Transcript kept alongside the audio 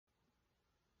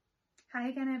Hi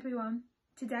again everyone.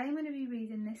 Today I'm going to be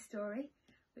reading this story,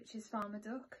 which is Farmer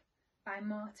Duck by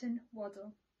Martin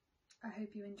Waddell. I hope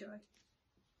you enjoy.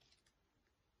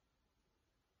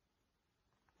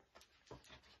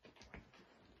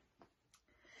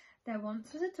 There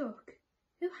once was a duck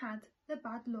who had the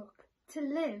bad luck to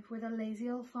live with a lazy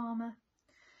old farmer.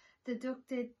 The duck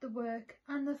did the work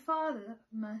and the farmer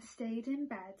stayed in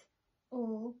bed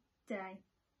all day.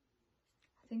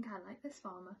 I think I like this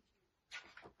farmer.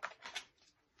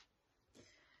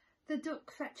 The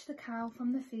duck fetched the cow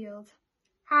from the field.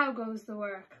 "How goes the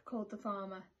work?" called the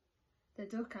farmer. The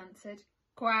duck answered,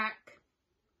 "Quack."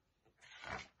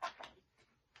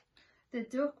 The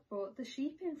duck brought the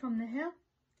sheep in from the hill.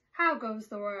 "How goes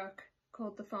the work?"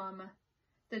 called the farmer.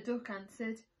 The duck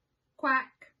answered,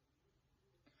 "Quack."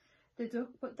 The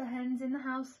duck put the hens in the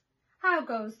house. "How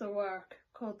goes the work?"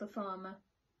 called the farmer.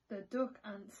 The duck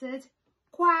answered,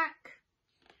 "Quack."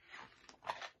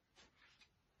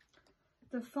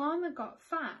 The farmer got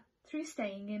fat through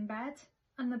staying in bed,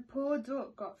 and the poor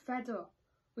duck got fed up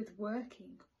with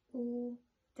working all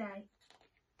day.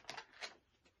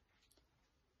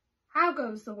 "How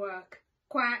goes the work?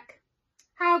 Quack.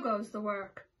 How goes the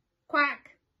work?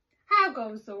 Quack. How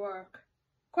goes the work?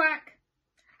 Quack.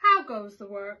 How goes the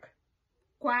work?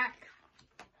 Quack.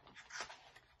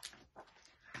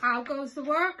 How goes the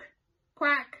work?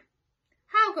 Quack.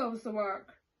 How goes the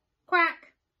work?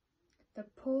 Quack." The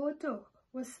poor duck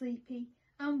was sleepy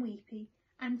and weepy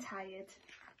and tired.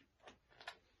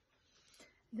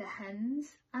 The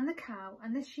hens and the cow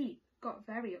and the sheep got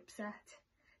very upset.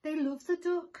 They loved the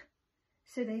duck,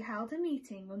 so they held a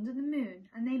meeting under the moon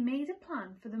and they made a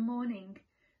plan for the morning.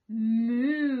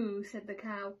 "Moo," said the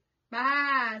cow.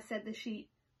 "Baa," said the sheep.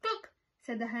 "Cluck,"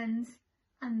 said the hens.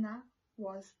 And that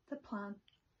was the plan.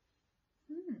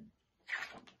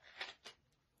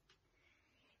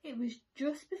 It was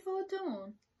just before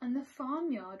dawn and the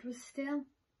farmyard was still.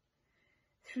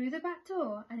 Through the back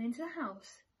door and into the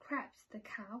house crept the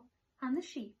cow and the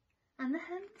sheep and the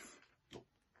hens.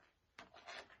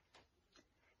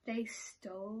 They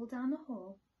stole down the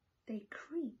hall. They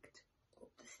creaked up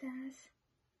the stairs.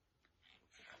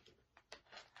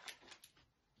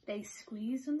 They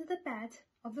squeezed under the bed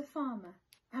of the farmer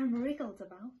and wriggled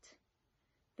about.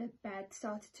 The bed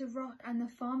started to rock and the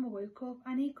farmer woke up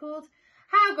and he called,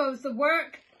 "How goes the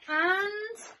work?"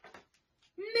 and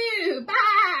 "Moo,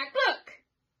 back, look!"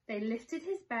 They lifted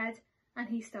his bed and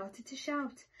he started to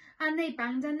shout, and they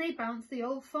banged and they bounced the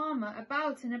old farmer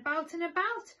about and about and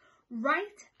about,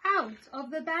 right out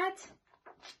of the bed.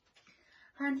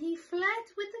 And he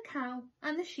fled with the cow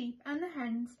and the sheep and the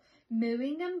hens,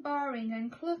 mooing and barring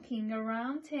and clucking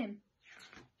around him.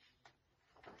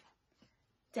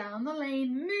 Down the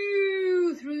lane,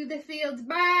 moo, through the fields,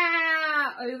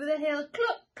 baa, over the hill,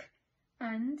 cluck,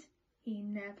 and he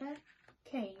never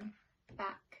came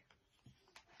back.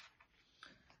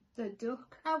 The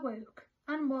duck awoke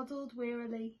and waddled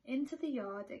wearily into the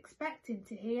yard, expecting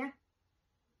to hear,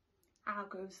 "How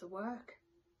goes the work?"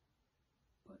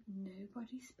 But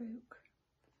nobody spoke.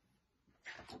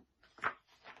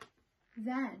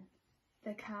 Then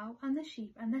the cow and the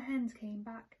sheep and the hens came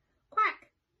back.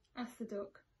 "Quack," asked the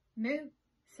duck. "Moo,"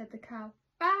 said the cow.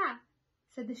 "Baa,"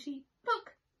 said the sheep.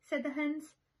 "Cluck," said the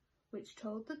hens, which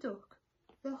told the duck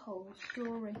the whole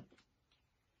story.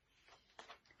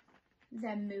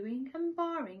 Then mooing and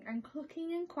barring and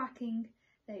clucking and quacking,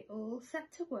 they all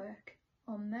set to work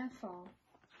on their farm.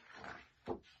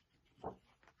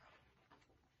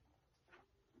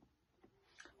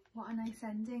 What a nice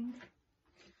ending.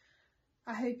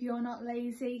 I hope you're not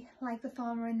lazy like the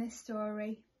farmer in this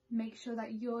story. Make sure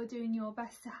that you're doing your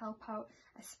best to help out,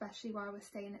 especially while we're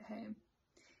staying at home.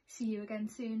 See you again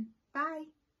soon. Bye.